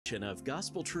production of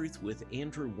Gospel Truth with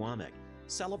Andrew Womack,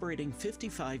 celebrating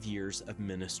 55 years of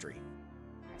ministry.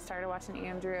 I started watching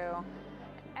Andrew.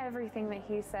 Everything that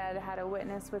he said had a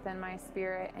witness within my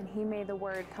spirit, and he made the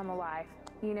Word come alive.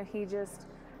 You know, he just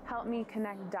helped me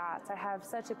connect dots. I have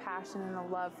such a passion and a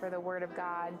love for the Word of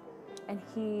God, and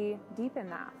he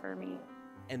deepened that for me.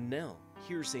 And now,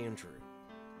 here's Andrew.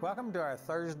 Welcome to our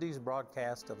Thursday's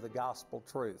broadcast of the Gospel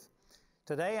Truth.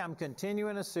 Today I'm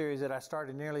continuing a series that I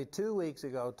started nearly 2 weeks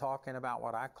ago, talking about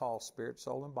what I call spirit,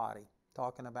 soul, and body.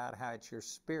 Talking about how it's your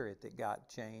spirit that got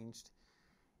changed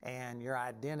and your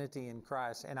identity in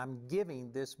Christ. And I'm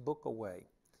giving this book away.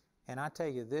 And I tell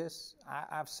you this,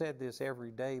 I've said this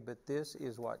every day, but this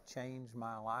is what changed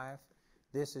my life.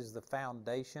 This is the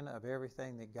foundation of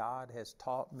everything that God has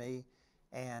taught me.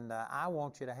 And I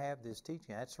want you to have this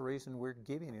teaching. That's the reason we're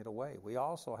giving it away. We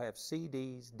also have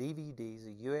CDs, DVDs,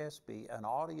 a USB, an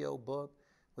audio book.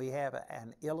 We have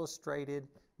an illustrated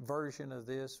version of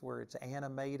this where it's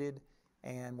animated.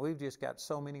 And we've just got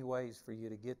so many ways for you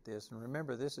to get this. And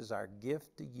remember, this is our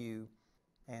gift to you,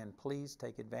 and please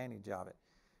take advantage of it.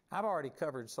 I've already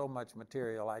covered so much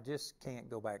material, I just can't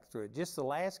go back through it. Just the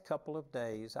last couple of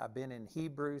days, I've been in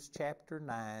Hebrews chapter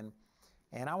 9,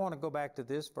 and I want to go back to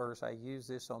this verse. I used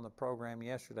this on the program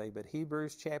yesterday, but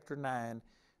Hebrews chapter 9,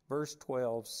 verse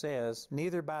 12 says,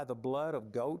 "Neither by the blood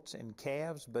of goats and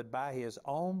calves, but by His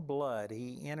own blood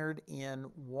He entered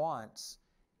in once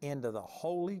into the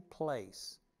holy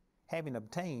place, having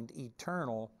obtained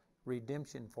eternal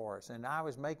redemption for us." And I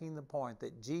was making the point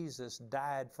that Jesus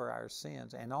died for our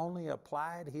sins and only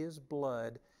applied His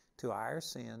blood to our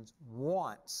sins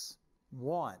once,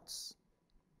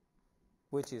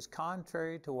 which is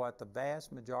contrary to what the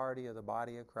vast majority of the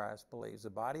body of Christ believes. The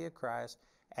body of Christ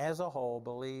as a whole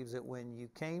believes that when you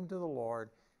came to the Lord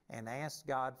and asked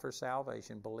God for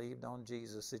salvation, believed on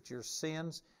Jesus, that your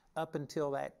sins up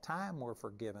until that time were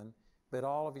forgiven, but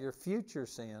all of your future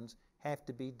sins have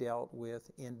to be dealt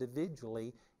with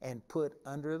individually and put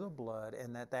under the blood,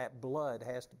 and that blood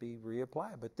has to be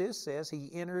reapplied. But this says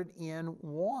He entered in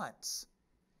once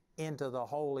into the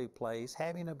holy place,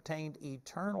 having obtained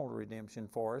eternal redemption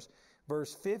for us.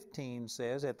 Verse 15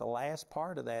 says, at the last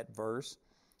part of that verse,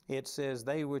 it says,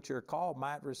 "They which are called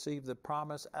might receive the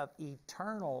promise of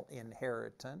eternal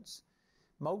inheritance."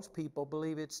 Most people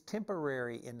believe it's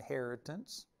temporary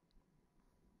inheritance,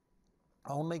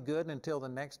 only good until the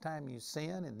next time you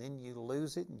sin, and then you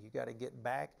lose it and you got to get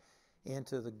back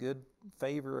into the good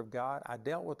favor of God. I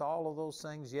dealt with all of those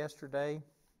things yesterday.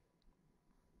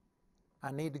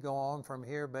 I need to go on from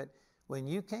here, but when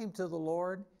you came to the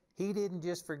Lord, He didn't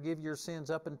just forgive your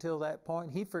sins up until that point.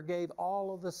 He forgave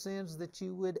all of the sins that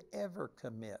you would ever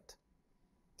commit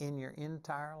in your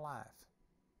entire life.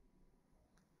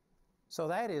 So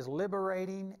that is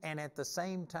liberating, and at the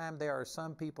same time, there are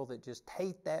some people that just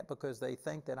hate that because they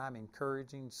think that I'm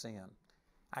encouraging sin.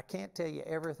 I can't tell you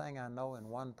everything I know in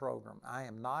one program. I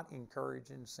am not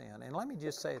encouraging sin. And let me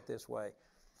just say it this way,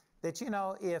 that, you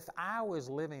know, if I was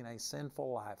living a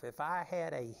sinful life, if I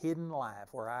had a hidden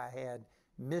life where I had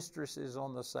mistresses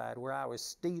on the side, where I was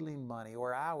stealing money,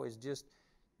 where I was just,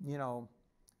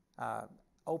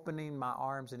 opening my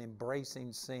arms and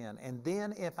embracing sin, and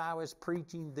then if I was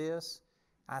preaching this,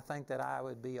 I think that I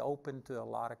would be open to a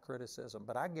lot of criticism.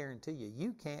 But I guarantee you,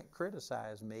 you can't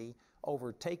criticize me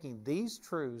over taking these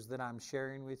truths that I'm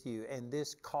sharing with you, and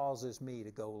this causes me to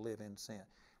go live in sin.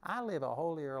 I live a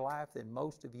holier life than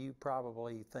most of you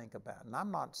probably think about. And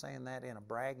I'm not saying that in a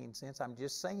bragging sense. I'm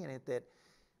just saying it that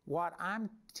what I'm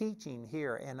teaching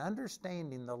here and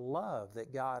understanding the love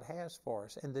that God has for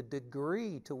us and the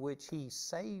degree to which He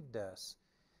saved us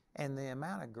and the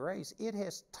amount of grace, it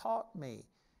has taught me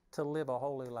to live a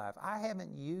holy life. I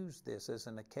haven't used this as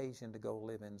an occasion to go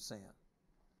live in sin.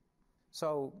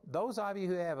 So those of you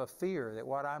who have a fear that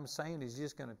what I'm saying is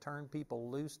just going to turn people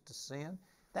loose to sin,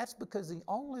 that's because the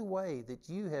only way that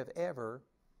you have ever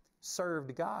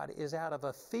served God is out of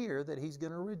a fear that He's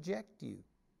going to reject you.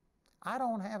 I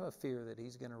don't have a fear that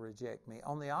He's going to reject me.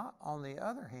 On the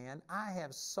other hand, I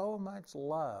have so much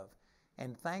love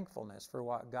and thankfulness for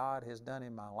what God has done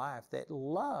in my life that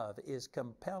love is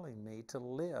compelling me to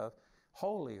live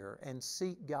holier and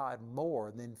seek God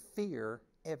more than fear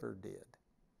ever did.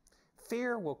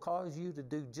 Fear will cause you to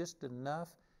do just enough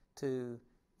to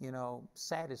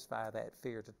satisfy that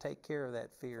fear, to take care of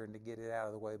that fear and to get it out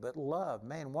of the way. But love,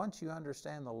 man, once you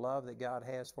understand the love that God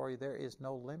has for you, there is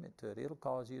no limit to it. It'll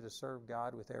cause you to serve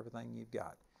God with everything you've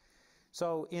got.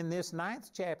 So in this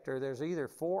 9th chapter, there's either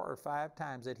 4 or 5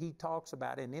 times that he talks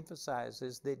about and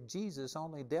emphasizes that Jesus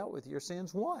only dealt with your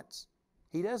sins once.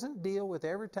 He doesn't deal with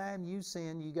every time you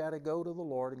sin, you got to go to the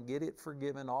Lord and get it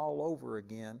forgiven all over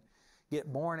again,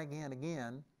 get born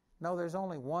again. No, there's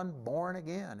only one born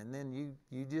again, and then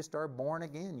you just are born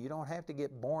again. You don't have to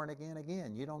get born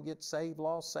again. You don't get saved,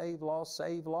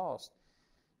 lost,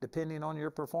 depending on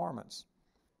your performance.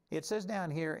 It says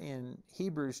down here in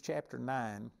Hebrews chapter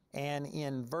 9, and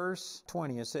in verse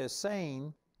 20, it says,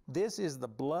 saying, this is the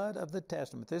blood of the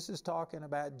testament. This is talking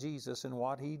about Jesus and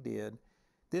what He did.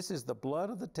 This is the blood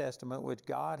of the testament which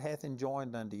God hath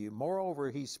enjoined unto you. Moreover,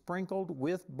 He sprinkled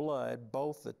with blood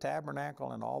both the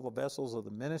tabernacle and all the vessels of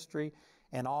the ministry,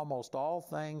 and almost all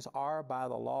things are by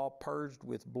the law purged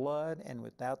with blood, and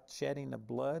without shedding of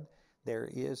blood there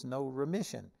is no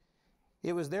remission.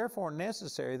 It was therefore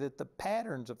necessary that the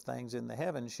patterns of things in the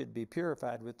heavens should be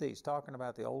purified with these. Talking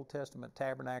about the Old Testament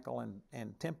tabernacle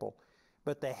and temple.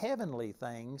 But the heavenly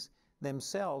things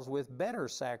themselves with better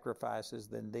sacrifices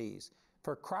than these.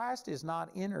 For Christ is not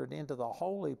entered into the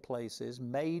holy places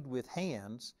made with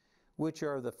hands, which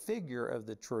are the figure of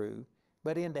the true,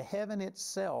 but into heaven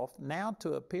itself, now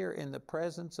to appear in the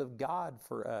presence of God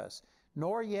for us,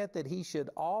 nor yet that He should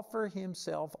offer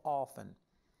Himself often,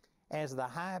 as the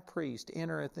high priest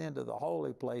entereth into the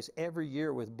holy place every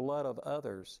year with blood of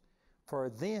others. For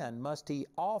then must He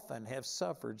often have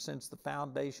suffered since the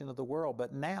foundation of the world.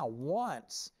 But now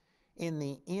once in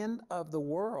the end of the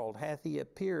world hath He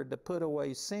appeared to put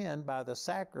away sin by the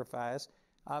sacrifice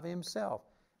of Himself.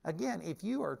 Again, if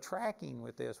you are tracking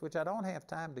with this, which I don't have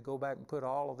time to go back and put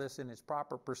all of this in its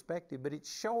proper perspective, but it's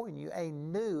showing you a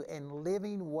new and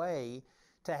living way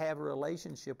to have a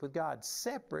relationship with God,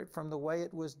 separate from the way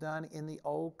it was done in the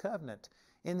Old Covenant.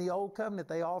 In the Old Covenant,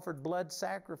 they offered blood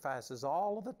sacrifices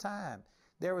all of the time.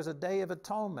 There was a day of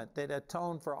atonement that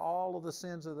atoned for all of the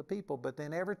sins of the people, but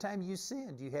then every time you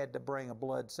sinned, you had to bring a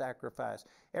blood sacrifice.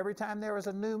 Every time there was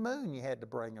a new moon, you had to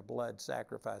bring a blood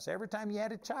sacrifice. Every time you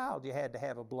had a child, you had to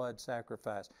have a blood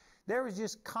sacrifice. There was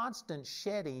just constant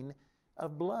shedding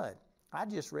of blood. I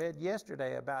just read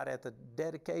yesterday about at the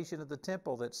dedication of the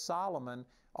temple that Solomon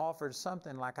offered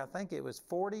something like, I think it was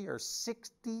 40 or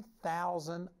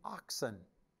 60,000 oxen.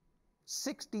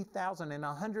 60,000 and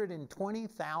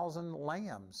 120,000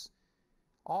 lambs.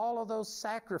 All of those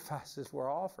sacrifices were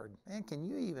offered. Man, can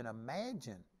you even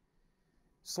imagine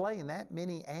slaying that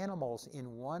many animals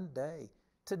in one day?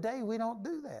 Today we don't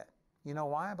do that. You know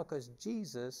why? Because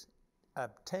Jesus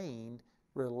obtained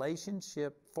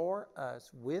relationship for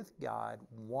us with God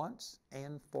once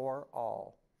and for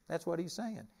all. That's what He's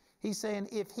saying. He's saying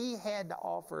if He had to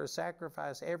offer a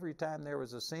sacrifice every time there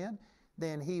was a sin,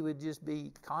 then He would just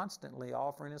be constantly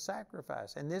offering a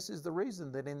sacrifice. And this is the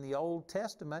reason that in the Old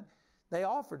Testament, they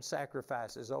offered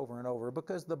sacrifices over and over,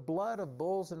 because the blood of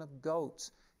bulls and of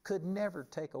goats could never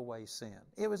take away sin.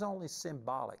 It was only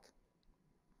symbolic.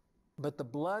 But the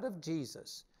blood of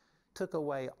Jesus took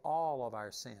away all of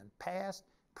our sin, past,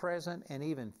 present, and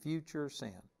even future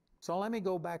sin. So let me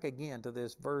go back again to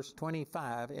this verse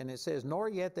 25, and it says, nor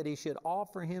yet that He should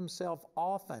offer Himself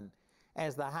often,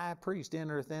 as the high priest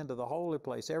entereth into the holy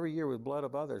place every year with blood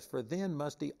of others. For then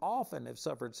must He often have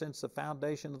suffered since the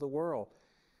foundation of the world.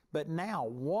 But now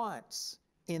once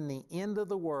in the end of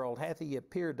the world hath He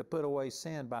appeared to put away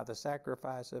sin by the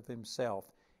sacrifice of Himself.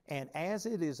 And as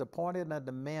it is appointed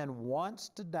unto men once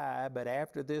to die, but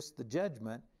after this the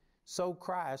judgment, so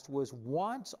Christ was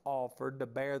once offered to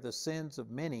bear the sins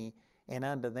of many, and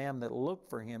unto them that look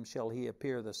for Him shall He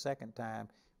appear the second time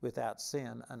without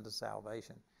sin unto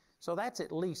salvation. So that's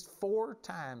at least 4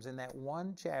 times in that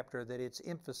one chapter that it's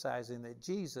emphasizing that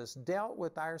Jesus dealt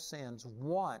with our sins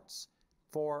once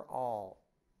for all.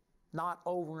 Not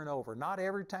over and over. Not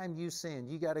every time you sin,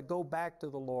 you got to go back to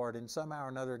the Lord and somehow or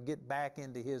another get back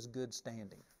into His good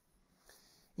standing.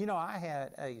 You know, I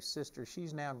had a sister,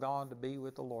 she's now gone to be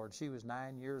with the Lord. She was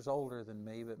 9 years older than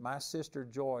me, but my sister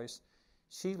Joyce,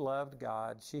 she loved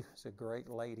God. She was a great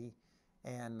lady.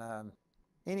 And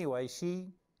anyway, she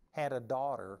had a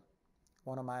daughter,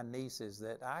 one of my nieces,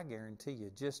 that I guarantee you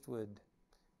just would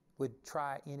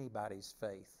try anybody's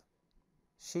faith.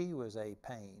 She was a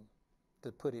pain,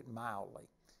 to put it mildly.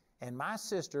 And my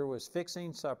sister was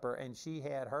fixing supper, and she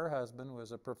had, her husband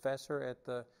was a professor at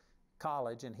the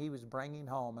college, and he was bringing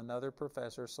home another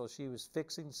professor, so she was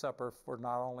fixing supper for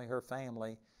not only her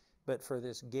family, but for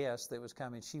this guest that was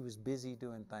coming. She was busy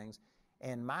doing things,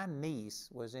 and my niece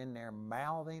was in there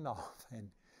mouthing off, and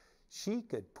she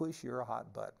could push your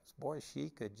hot buttons. Boy, she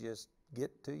could just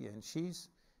get to you, and she's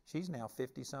now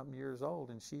 50-something years old,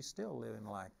 and she's still living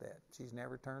like that. She's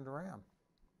never turned around.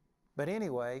 But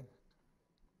anyway,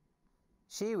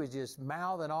 she was just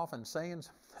mouthing off and saying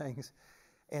some things,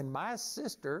 and my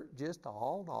sister just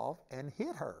hauled off and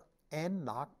hit her. and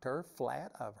knocked her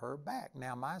flat of her back.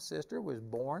 Now, my sister was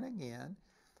born again,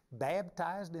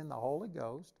 baptized in the Holy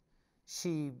Ghost.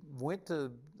 She went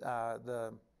to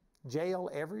the jail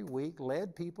every week,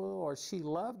 led people, or she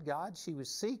loved God. She was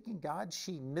seeking God.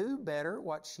 She knew better.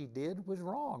 What she did was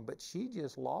wrong, but she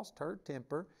just lost her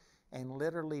temper and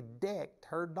literally decked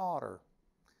her daughter.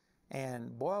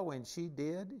 And boy, when she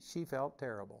did, she felt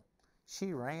terrible.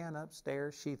 She ran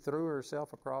upstairs. She threw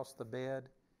herself across the bed,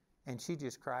 and she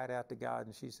just cried out to God,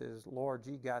 and she says, Lord,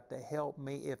 you got to help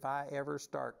me. If I ever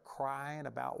start crying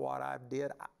about what I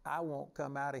did, I won't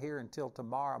come out of here until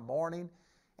tomorrow morning,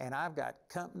 and I've got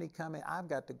company coming. I've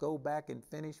got to go back and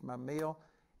finish my meal.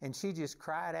 And she just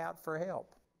cried out for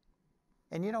help.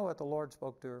 And you know what the Lord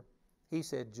spoke to her? He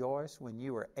said, Joyce, when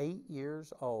you were 8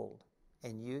 years old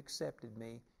and you accepted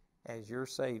me as your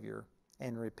Savior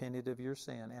and repented of your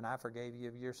sin, and I forgave you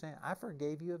of your sin, I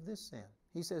forgave you of this sin.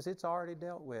 He says, it's already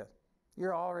dealt with.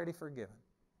 You're already forgiven.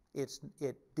 It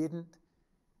didn't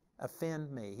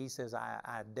offend me. He says,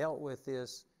 I dealt with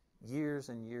this years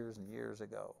and years and years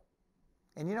ago.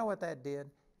 And you know what that did?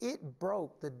 It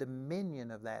broke the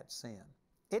dominion of that sin.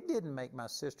 It didn't make my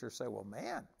sister say, well,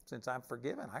 man, since I'm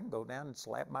forgiven, I can go down and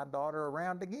slap my daughter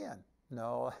around again.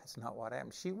 No, that's not what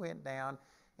happened. She went down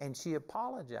and she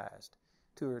apologized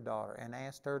to her daughter and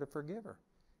asked her to forgive her.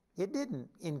 It didn't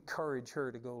encourage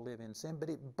her to go live in sin, but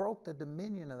it broke the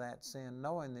dominion of that sin,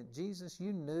 knowing that, Jesus,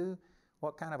 you knew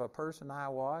what kind of a person I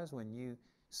was when you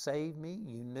saved me.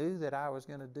 You knew that I was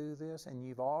going to do this, and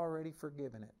you've already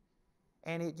forgiven it.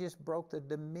 And it just broke the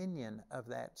dominion of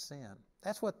that sin.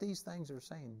 That's what these things are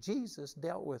saying. Jesus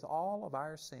dealt with all of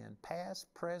our sin,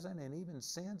 past, present, and even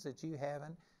sins that you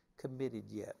haven't committed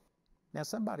yet. Now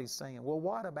somebody's saying, well,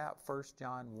 what about 1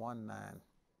 John 1:9?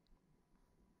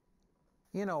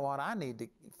 You know what? I need to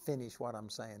finish what I'm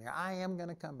saying here. I am going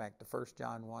to come back to 1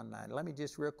 John 1:9. Let me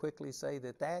just real quickly say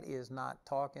that that is not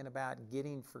talking about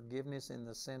getting forgiveness in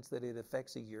the sense that it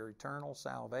affects your eternal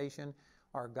salvation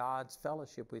or God's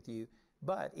fellowship with you.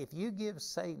 But if you give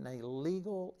Satan a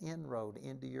legal inroad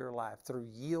into your life through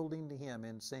yielding to him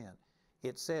in sin,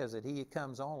 it says that he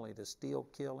comes only to steal,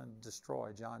 kill, and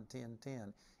destroy, John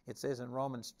 10:10. It says in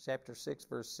Romans chapter 6,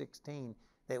 verse 16,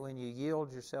 that when you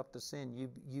yield yourself to sin,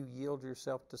 you yield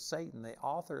yourself to Satan, the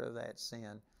author of that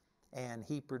sin, and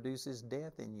he produces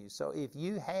death in you. So if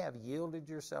you have yielded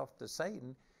yourself to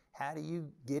Satan, how do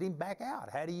you get him back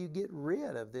out? How do you get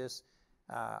rid of this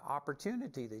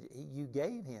opportunity that you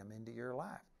gave him into your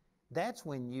life? That's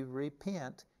when you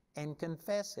repent and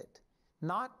confess it.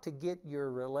 Not to get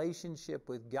your relationship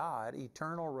with God,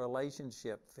 eternal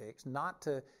relationship fixed, not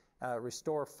to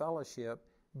restore fellowship,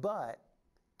 but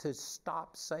to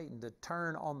stop Satan, to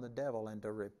turn on the devil and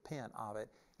to repent of it.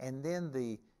 And then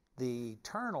the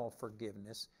eternal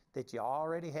forgiveness that you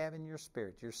already have in your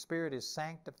spirit. Your spirit is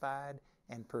sanctified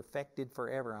and perfected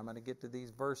forever. I'm going to get to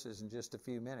these verses in just a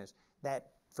few minutes.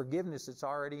 That forgiveness that's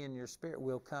already in your spirit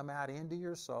will come out into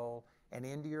your soul and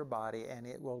into your body, and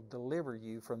it will deliver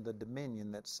you from the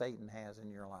dominion that Satan has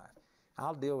in your life.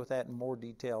 I'll deal with that in more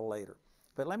detail later.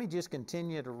 But let me just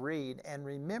continue to read, and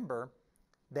remember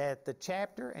that the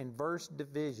chapter and verse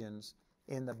divisions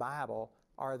in the Bible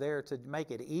are there to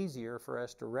make it easier for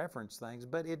us to reference things,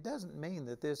 but it doesn't mean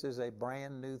that this is a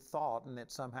brand new thought and that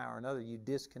somehow or another you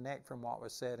disconnect from what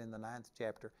was said in the 9th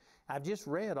chapter. I've just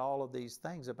read all of these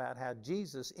things about how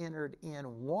Jesus entered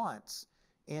in once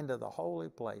into the holy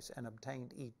place and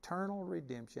obtained eternal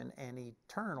redemption and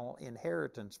eternal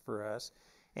inheritance for us.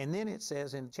 And then it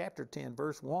says in chapter 10,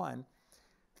 verse 1,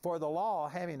 for the law,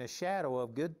 having a shadow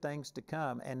of good things to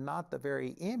come, and not the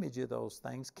very image of those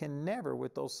things, can never,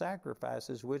 with those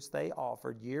sacrifices which they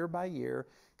offered year by year,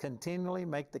 continually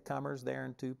make the comers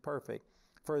thereunto perfect.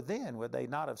 For then would they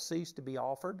not have ceased to be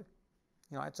offered?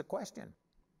 You know, it's a question.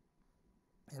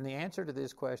 And the answer to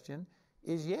this question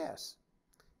is yes.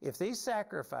 If these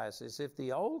sacrifices, if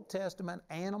the Old Testament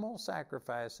animal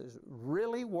sacrifices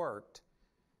really worked,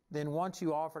 then once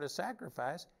you offered a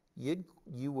sacrifice,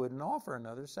 you wouldn't offer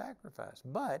another sacrifice.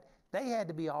 But they had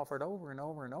to be offered over and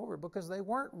over and over because they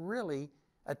weren't really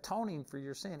atoning for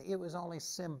your sin. It was only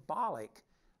symbolic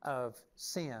of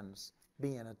sins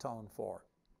being atoned for.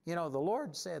 You know, the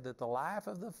Lord said that the life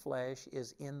of the flesh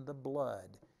is in the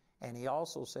blood. And he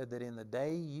also said that in the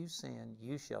day you sin,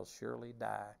 you shall surely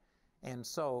die. And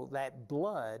so that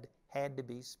blood had to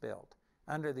be spilt.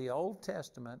 Under the Old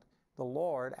Testament, the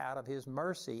Lord, out of his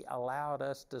mercy, allowed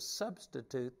us to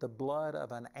substitute the blood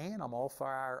of an animal for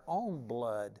our own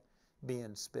blood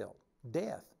being spilt.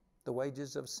 Death. The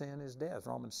wages of sin is death,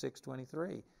 Romans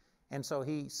 6:23. And so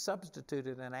he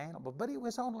substituted an animal, but it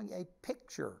was only a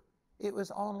picture. It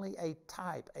was only a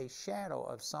type, a shadow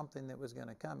of something that was going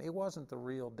to come. It wasn't the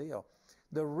real deal.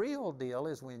 The real deal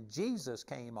is when Jesus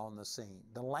came on the scene,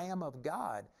 the Lamb of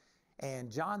God.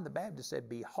 And John the Baptist said,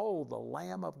 "Behold, the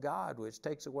Lamb of God, which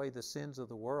takes away the sins of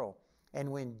the world."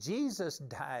 And when Jesus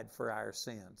died for our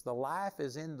sins, the life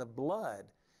is in the blood.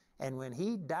 And when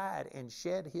He died and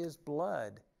shed His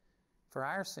blood for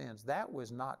our sins, that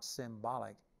was not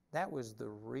symbolic. That was the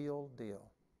real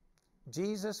deal.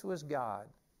 Jesus was God,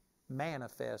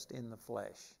 manifest in the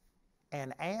flesh.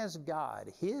 And as God,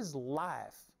 His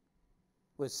life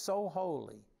was so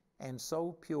holy and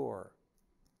so pure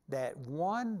that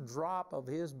one drop of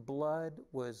His blood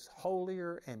was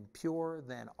holier and purer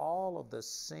than all of the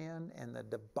sin and the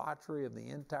debauchery of the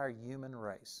entire human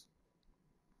race.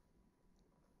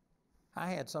 I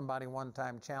had somebody one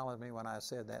time challenge me when I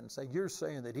said that and say, "You're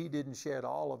saying that He didn't shed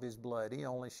all of His blood. He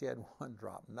only shed one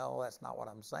drop." No, that's not what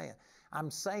I'm saying. I'm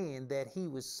saying that He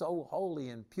was so holy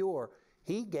and pure,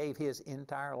 He gave His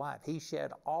entire life. He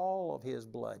shed all of His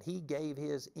blood. He gave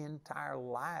His entire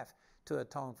life to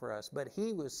atone for us. But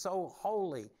He was so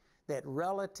holy that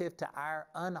relative to our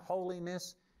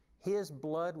unholiness, His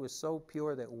blood was so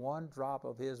pure that one drop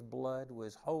of His blood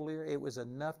was holier. It was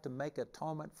enough to make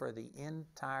atonement for the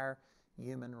entire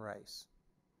human race.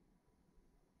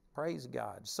 Praise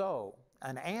God. So,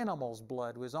 an animal's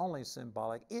blood was only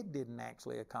symbolic. It didn't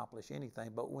actually accomplish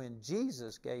anything. But when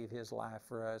Jesus gave His life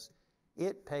for us,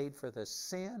 it paid for the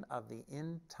sin of the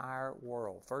entire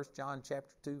world. 1 John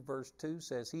chapter 2, verse 2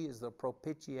 says He is the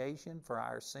propitiation for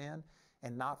our sin,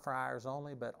 and not for ours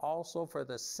only, but also for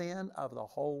the sin of the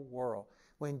whole world.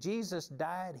 When Jesus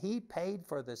died, He paid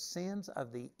for the sins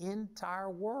of the entire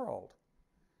world.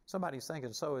 Somebody's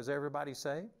thinking, so is everybody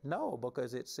saved? No,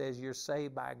 because it says you're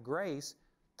saved by grace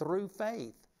through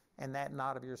faith, and that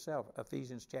not of yourself.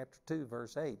 Ephesians chapter 2,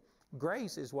 verse 8.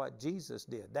 Grace is what Jesus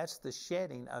did. That's the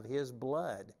shedding of His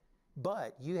blood.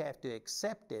 But you have to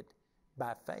accept it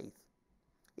by faith.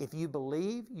 If you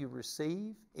believe, you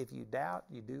receive. If you doubt,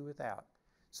 you do without.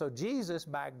 So Jesus,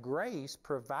 by grace,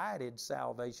 provided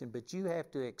salvation, but you have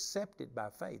to accept it by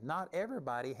faith. Not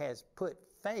everybody has put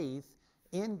faith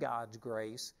in God's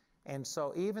grace, and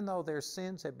so even though their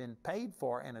sins have been paid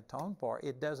for and atoned for,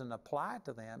 it doesn't apply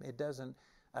to them. It doesn't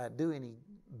do any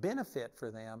benefit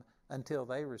for them until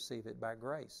they receive it by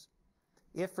grace.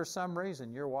 If for some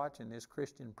reason you're watching this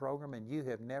Christian program and you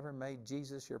have never made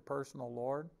Jesus your personal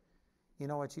Lord, you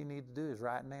know what you need to do is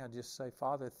right now just say,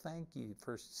 "Father, thank you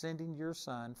for sending your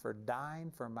Son, for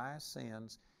dying for my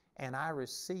sins, and I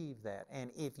receive that."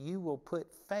 And if you will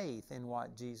put faith in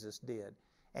what Jesus did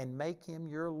and make Him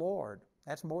your Lord,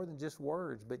 that's more than just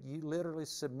words, but you literally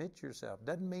submit yourself.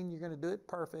 Doesn't mean you're going to do it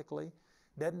perfectly.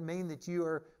 Doesn't mean that you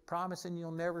are promising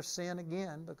you'll never sin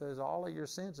again, because all of your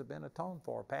sins have been atoned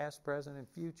for, past, present, and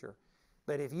future.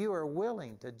 But if you are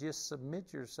willing to just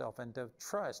submit yourself and to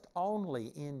trust only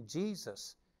in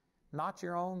Jesus, not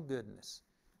your own goodness,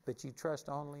 but you trust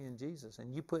only in Jesus,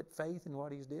 and you put faith in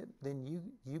what He's did, then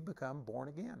you become born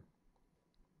again.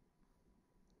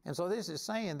 And so this is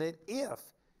saying that if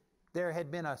there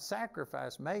had been a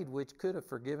sacrifice made which could have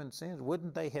forgiven sins,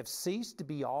 wouldn't they have ceased to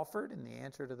be offered? And the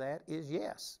answer to that is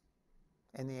yes.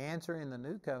 And the answer in the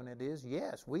New Covenant is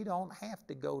yes. We don't have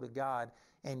to go to God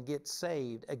and get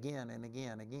saved again and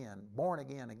again, born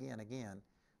again, again.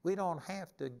 We don't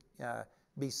have to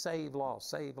be saved,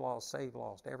 lost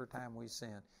every time we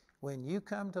sin. When you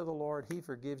come to the Lord, He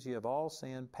forgives you of all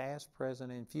sin, past,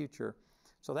 present, and future.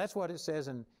 So that's what it says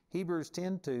in Hebrews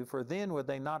 10:2, "For then would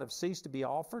they not have ceased to be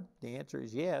offered?" The answer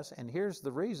is yes. And here's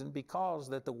the reason: because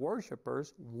that the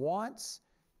worshipers, once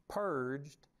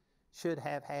purged, should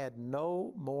have had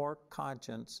no more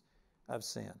conscience of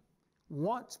sin.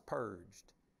 Once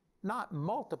purged, not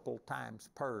multiple times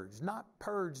purged, not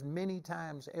purged many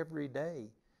times every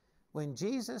day. When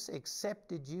Jesus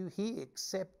accepted you, He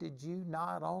accepted you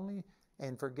not only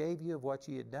and forgave you of what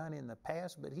you had done in the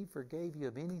past, but He forgave you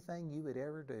of anything you would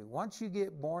ever do. Once you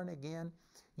get born again,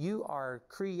 you are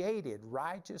created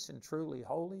righteous and truly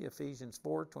holy, Ephesians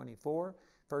 4:24,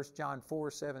 1 John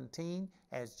 4:17,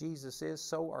 as Jesus is,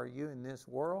 so are you in this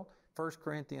world. 1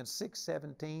 Corinthians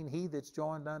 6:17, "He that's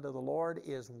joined unto the Lord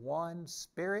is one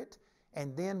spirit."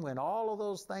 And then when all of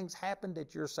those things happened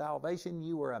at your salvation,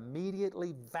 you were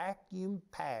immediately vacuum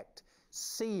packed,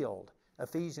 sealed,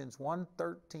 Ephesians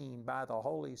 1:13, by the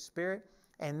Holy Spirit.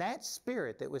 And that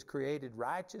Spirit that was created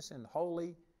righteous and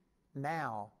holy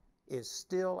now is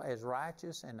still as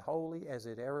righteous and holy as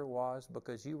it ever was,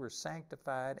 because you were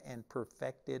sanctified and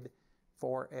perfected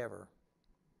forever.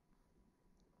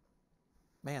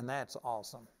 Man, that's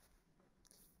awesome.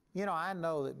 You know, I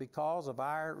know that because of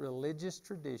our religious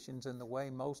traditions and the way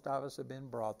most of us have been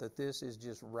brought, that this is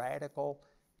just radical,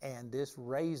 and this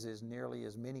raises nearly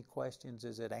as many questions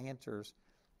as it answers.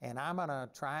 And I'm going to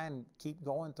try and keep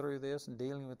going through this and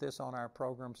dealing with this on our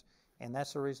programs, and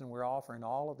that's the reason we're offering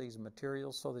all of these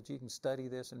materials so that you can study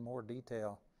this in more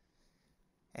detail.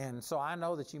 And so I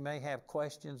know that you may have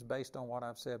questions based on what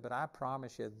I've said, but I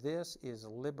promise you this is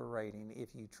liberating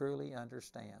if you truly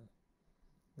understand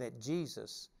that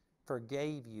Jesus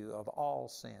forgave you of all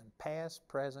sin, past,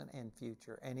 present, and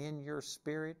future. And in your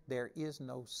spirit, there is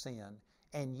no sin.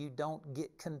 And you don't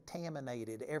get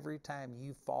contaminated every time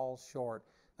you fall short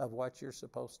of what you're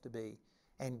supposed to be.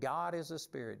 And God is a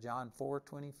spirit, John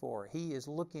 4:24. He is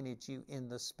looking at you in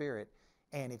the spirit.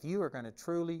 And if you are going to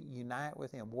truly unite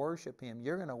with Him, worship Him,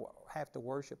 you're going to have to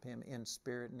worship Him in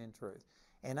spirit and in truth.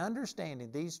 And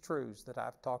understanding these truths that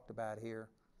I've talked about here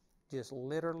just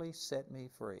literally set me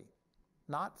free.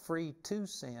 Not free to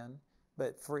sin,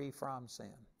 but free from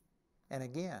sin. And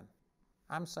again,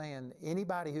 I'm saying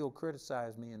anybody who will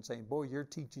criticize me and say, boy, you're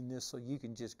teaching this so you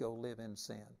can just go live in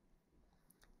sin.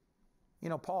 You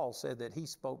know, Paul said that he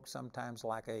spoke sometimes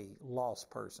like a lost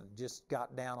person, just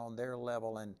got down on their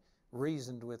level and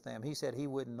reasoned with them. He said he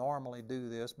wouldn't normally do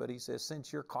this, but he says,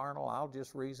 since you're carnal, I'll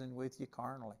just reason with you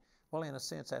carnally. Well, in a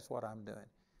sense, that's what I'm doing.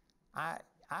 I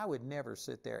would never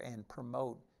sit there and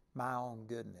promote my own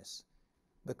goodness,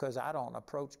 because I don't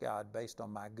approach God based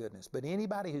on my goodness. But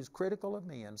anybody who's critical of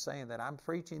me and saying that I'm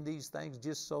preaching these things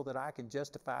just so that I can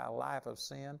justify a life of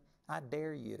sin, I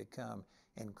dare you to come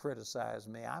and criticize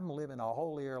me. I'm living a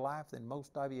holier life than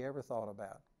most of you ever thought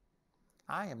about.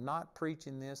 I am not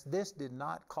preaching this. This did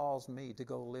not cause me to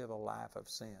go live a life of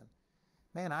sin.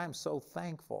 Man, I'm so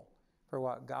thankful for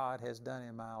what God has done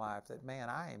in my life that, man,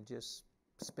 I am just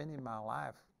spending my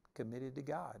life committed to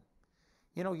God.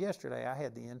 You know, yesterday I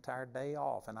had the entire day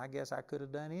off, and I guess I could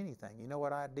have done anything. You know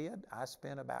what I did? I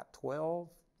spent about 12,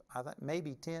 I think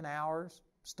maybe 10 hours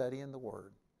studying the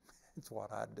Word. It's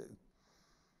what I do.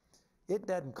 It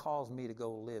doesn't cause me to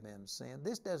go live in sin.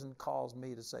 This doesn't cause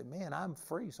me to say, man, I'm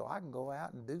free so I can go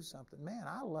out and do something. Man,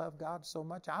 I love God so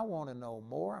much. I want to know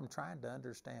more. I'm trying to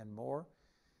understand more.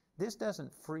 This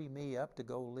doesn't free me up to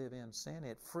go live in sin.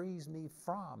 It frees me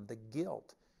from the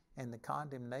guilt and the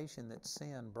condemnation that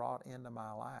sin brought into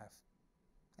my life.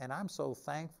 And I'm so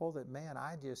thankful that, man,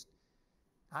 I just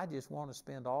want to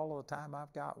spend all of the time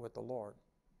I've got with the Lord.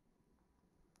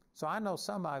 So I know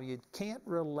some of you can't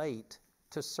relate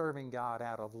to serving God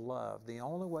out of love. The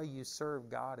only way you serve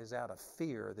God is out of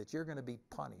fear that you're going to be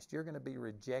punished, you're going to be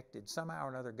rejected. Somehow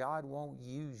or another, God won't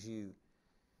use you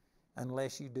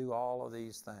unless you do all of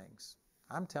these things.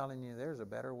 I'm telling you, there's a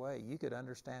better way. You could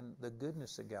understand the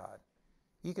goodness of God.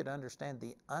 You could understand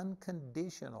the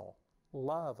unconditional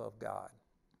love of God.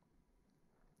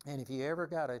 And if you ever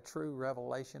got a true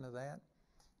revelation of that,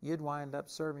 you'd wind up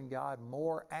serving God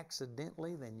more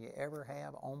accidentally than you ever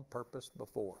have on purpose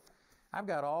before. I've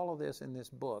got all of this in this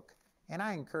book, and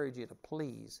I encourage you to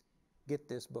please get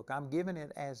this book. I'm giving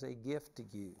it as a gift to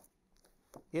you.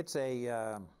 It's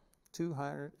a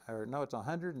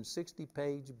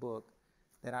 160-page book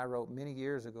that I wrote many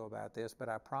years ago about this, but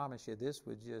I promise you this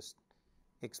would just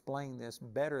explain this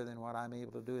better than what I'm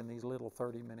able to do in these little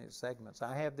 30-minute segments.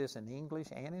 I have this in English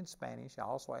and in Spanish. I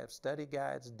also have study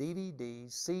guides,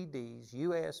 DVDs, CDs,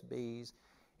 USBs,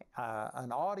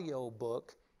 an audio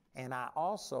book, and I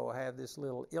also have this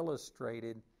little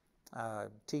illustrated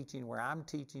teaching where I'm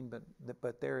teaching,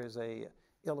 but there is a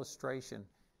illustration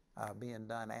being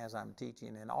done as I'm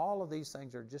teaching. And all of these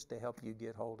things are just to help you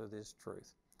get hold of this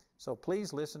truth. So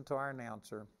please listen to our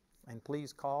announcer, and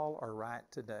please call or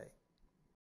write today.